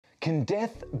Can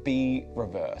death be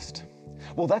reversed?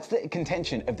 Well, that's the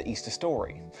contention of the Easter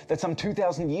story. That some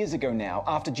 2,000 years ago now,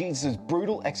 after Jesus'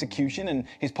 brutal execution and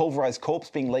his pulverized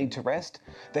corpse being laid to rest,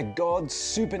 that God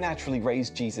supernaturally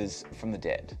raised Jesus from the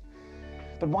dead.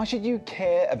 But why should you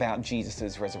care about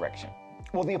Jesus' resurrection?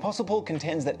 Well, the Apostle Paul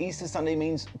contends that Easter Sunday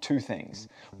means two things.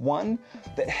 One,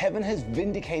 that heaven has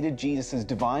vindicated Jesus'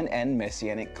 divine and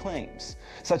messianic claims,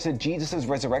 such that Jesus'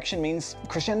 resurrection means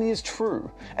Christianity is true,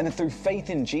 and that through faith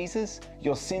in Jesus,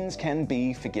 your sins can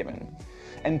be forgiven.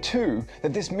 And two,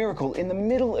 that this miracle in the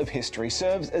middle of history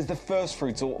serves as the first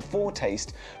fruits or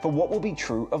foretaste for what will be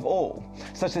true of all,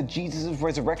 such that Jesus'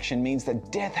 resurrection means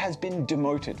that death has been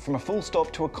demoted from a full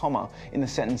stop to a comma in the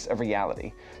sentence of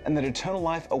reality, and that eternal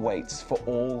life awaits for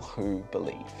all who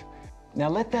believe. Now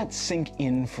let that sink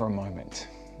in for a moment.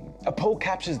 Paul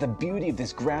captures the beauty of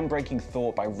this groundbreaking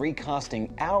thought by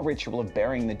recasting our ritual of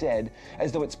burying the dead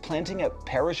as though it's planting a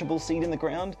perishable seed in the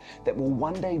ground that will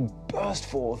one day burst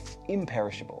forth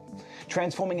imperishable,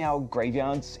 transforming our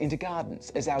graveyards into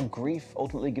gardens as our grief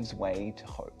ultimately gives way to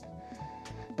hope.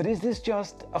 But is this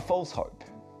just a false hope?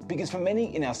 Because for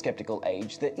many in our skeptical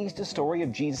age, the Easter story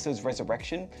of Jesus'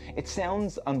 resurrection, it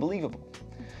sounds unbelievable.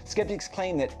 Skeptics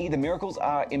claim that either miracles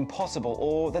are impossible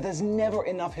or that there's never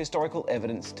enough historical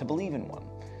evidence to believe in one.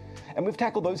 And we've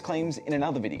tackled those claims in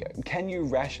another video, Can You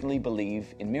Rationally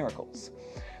Believe in Miracles?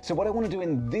 So what I want to do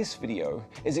in this video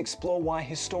is explore why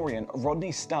historian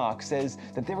Rodney Stark says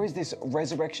that there is this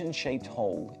resurrection-shaped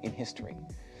hole in history.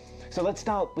 So let's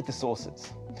start with the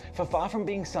sources. For far from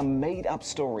being some made-up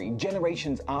story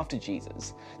generations after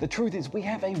Jesus, the truth is we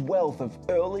have a wealth of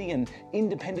early and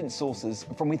independent sources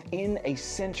from within a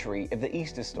century of the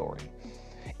Easter story.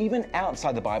 Even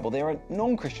outside the Bible, there are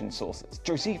non-Christian sources,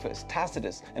 Josephus,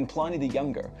 Tacitus, and Pliny the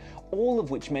Younger, all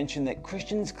of which mention that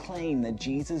Christians claim that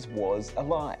Jesus was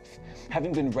alive,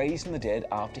 having been raised from the dead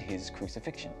after his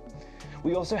crucifixion.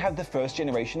 We also have the first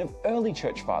generation of early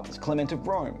church fathers, Clement of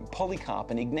Rome, Polycarp,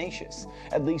 and Ignatius,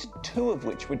 at least two of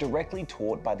which were directly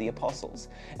taught by the apostles,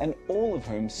 and all of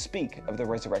whom speak of the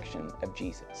resurrection of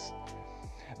Jesus.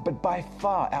 But by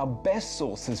far, our best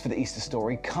sources for the Easter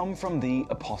story come from the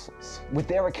apostles, with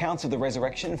their accounts of the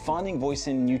resurrection finding voice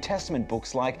in New Testament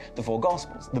books like the four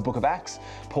Gospels, the book of Acts,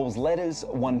 Paul's letters,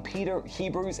 1 Peter,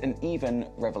 Hebrews, and even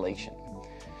Revelation.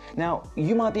 Now,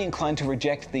 you might be inclined to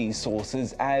reject these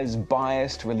sources as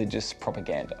biased religious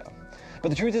propaganda. But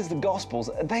the truth is the Gospels,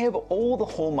 they have all the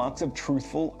hallmarks of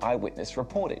truthful eyewitness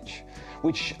reportage,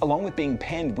 which, along with being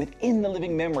penned within the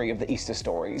living memory of the Easter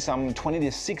story, some 20 to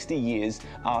 60 years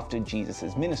after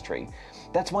Jesus' ministry,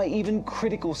 that's why even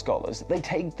critical scholars, they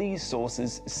take these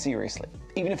sources seriously,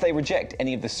 even if they reject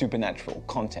any of the supernatural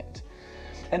content.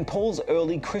 And Paul's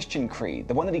early Christian creed,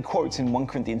 the one that he quotes in 1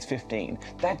 Corinthians 15,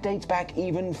 that dates back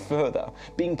even further,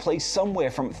 being placed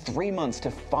somewhere from 3 months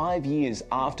to 5 years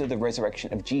after the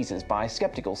resurrection of Jesus by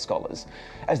skeptical scholars,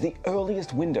 as the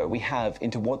earliest window we have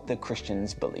into what the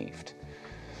Christians believed.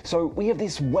 So we have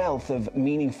this wealth of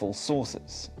meaningful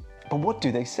sources. But what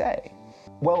do they say?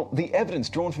 Well, the evidence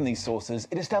drawn from these sources,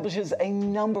 it establishes a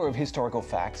number of historical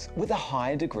facts with a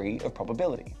high degree of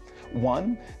probability.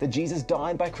 One, that Jesus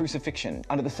died by crucifixion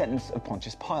under the sentence of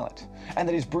Pontius Pilate, and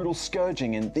that his brutal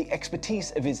scourging and the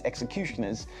expertise of his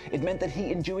executioners, it meant that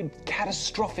he endured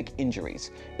catastrophic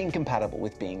injuries incompatible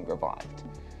with being revived.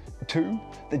 Two,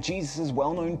 that Jesus'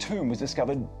 well-known tomb was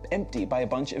discovered empty by a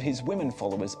bunch of his women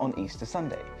followers on Easter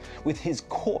Sunday, with his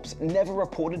corpse never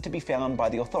reported to be found by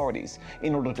the authorities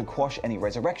in order to quash any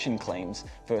resurrection claims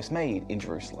first made in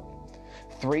Jerusalem.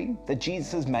 3, that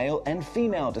Jesus' male and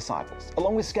female disciples,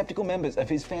 along with skeptical members of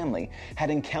his family, had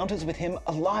encounters with him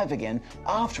alive again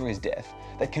after his death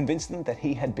that convinced them that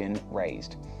he had been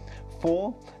raised.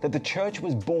 4, that the church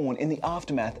was born in the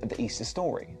aftermath of the Easter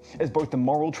story, as both the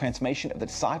moral transformation of the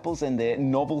disciples and their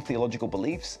novel theological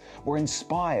beliefs were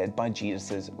inspired by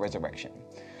Jesus' resurrection.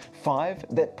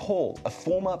 5, that Paul, a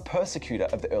former persecutor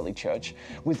of the early church,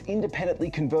 was independently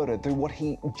converted through what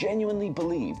he genuinely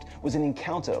believed was an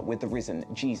encounter with the risen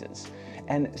Jesus.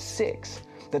 And 6,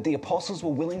 that the apostles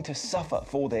were willing to suffer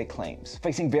for their claims,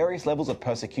 facing various levels of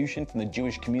persecution from the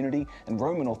Jewish community and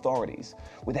Roman authorities,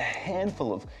 with a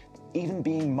handful of even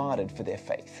being martyred for their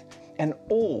faith. And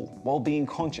all while being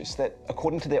conscious that,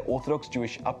 according to their Orthodox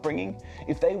Jewish upbringing,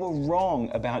 if they were wrong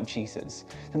about Jesus,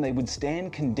 then they would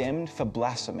stand condemned for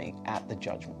blasphemy at the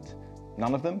judgment.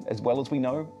 None of them, as well as we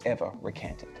know, ever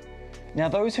recanted. Now,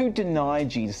 those who deny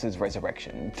Jesus'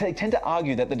 resurrection, they tend to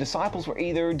argue that the disciples were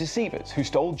either deceivers who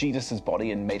stole Jesus'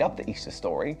 body and made up the Easter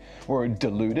story, were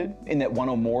deluded in that one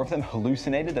or more of them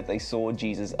hallucinated that they saw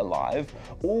Jesus alive,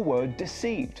 or were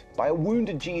deceived by a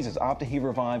wounded Jesus after he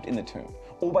revived in the tomb,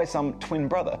 or by some twin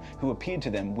brother who appeared to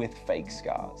them with fake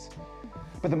scars.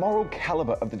 But the moral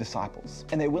caliber of the disciples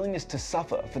and their willingness to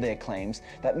suffer for their claims,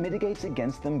 that mitigates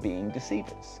against them being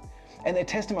deceivers. And their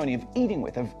testimony of eating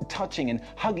with, of touching and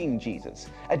hugging Jesus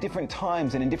at different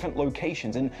times and in different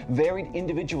locations and varied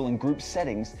individual and group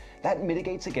settings, that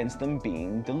mitigates against them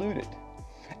being deluded.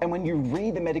 And when you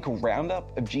read the medical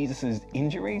roundup of Jesus'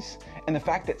 injuries and the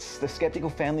fact that the skeptical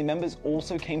family members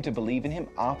also came to believe in him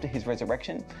after his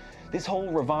resurrection, this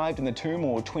whole revived in the tomb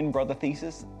or twin brother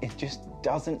thesis, it just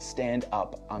doesn't stand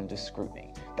up under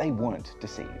scrutiny. They weren't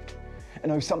deceived.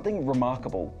 And something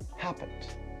remarkable happened.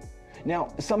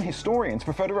 Now, some historians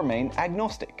prefer to remain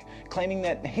agnostic, claiming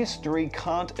that history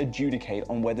can't adjudicate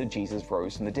on whether Jesus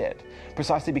rose from the dead,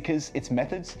 precisely because its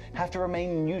methods have to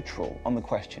remain neutral on the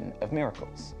question of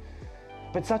miracles.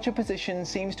 But such a position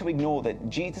seems to ignore that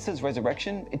Jesus'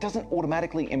 resurrection, it doesn't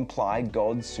automatically imply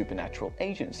God's supernatural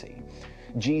agency.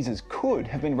 Jesus could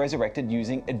have been resurrected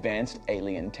using advanced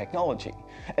alien technology,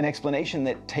 an explanation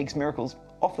that takes miracles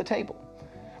off the table.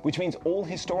 Which means all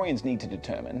historians need to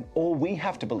determine, or we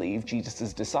have to believe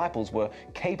Jesus' disciples were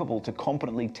capable to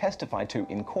competently testify to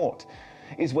in court,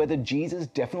 is whether Jesus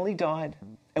definitely died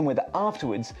and whether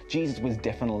afterwards Jesus was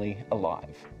definitely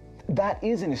alive. That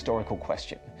is an historical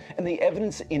question, and the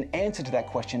evidence in answer to that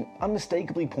question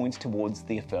unmistakably points towards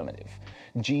the affirmative.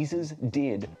 Jesus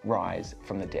did rise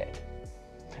from the dead.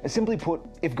 Simply put,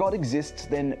 if God exists,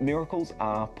 then miracles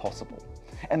are possible.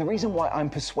 And the reason why I'm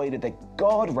persuaded that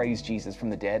God raised Jesus from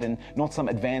the dead and not some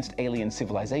advanced alien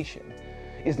civilization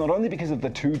is not only because of the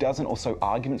 24 or so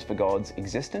arguments for God's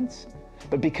existence,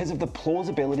 but because of the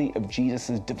plausibility of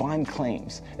Jesus' divine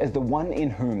claims as the one in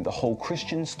whom the whole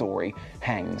Christian story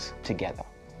hangs together.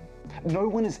 No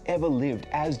one has ever lived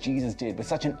as Jesus did with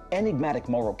such an enigmatic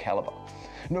moral caliber.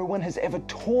 No one has ever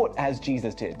taught as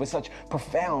Jesus did with such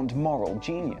profound moral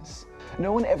genius.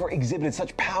 No one ever exhibited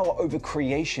such power over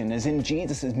creation as in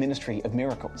Jesus' ministry of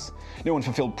miracles. No one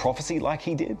fulfilled prophecy like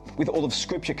he did, with all of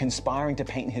Scripture conspiring to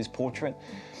paint his portrait.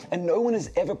 And no one has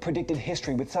ever predicted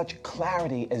history with such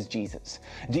clarity as Jesus,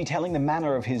 detailing the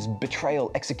manner of his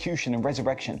betrayal, execution, and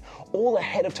resurrection, all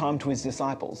ahead of time to his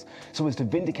disciples, so as to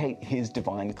vindicate his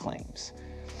divine claims.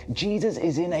 Jesus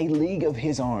is in a league of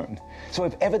his own. So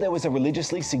if ever there was a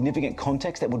religiously significant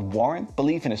context that would warrant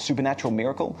belief in a supernatural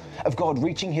miracle of God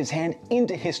reaching his hand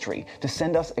into history to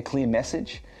send us a clear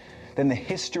message, then the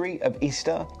history of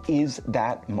Easter is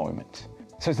that moment.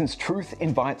 So since truth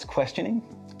invites questioning,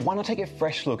 why not take a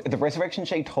fresh look at the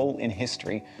resurrection-shaped hole in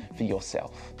history for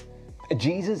yourself?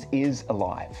 Jesus is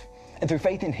alive. And through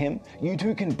faith in him, you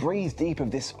too can breathe deep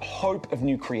of this hope of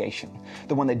new creation,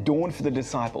 the one that dawned for the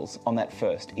disciples on that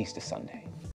first Easter Sunday.